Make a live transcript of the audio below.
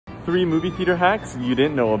3 movie theater hacks you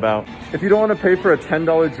didn't know about. If you don't want to pay for a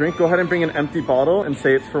 $10 drink, go ahead and bring an empty bottle and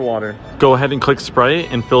say it's for water. Go ahead and click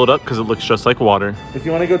Sprite and fill it up because it looks just like water. If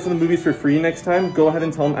you want to go to the movies for free next time, go ahead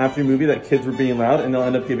and tell them after your movie that kids were being loud and they'll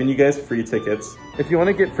end up giving you guys free tickets. If you want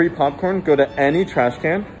to get free popcorn, go to any trash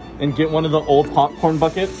can and get one of the old popcorn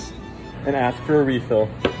buckets and ask for a refill.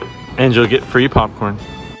 And you'll get free popcorn.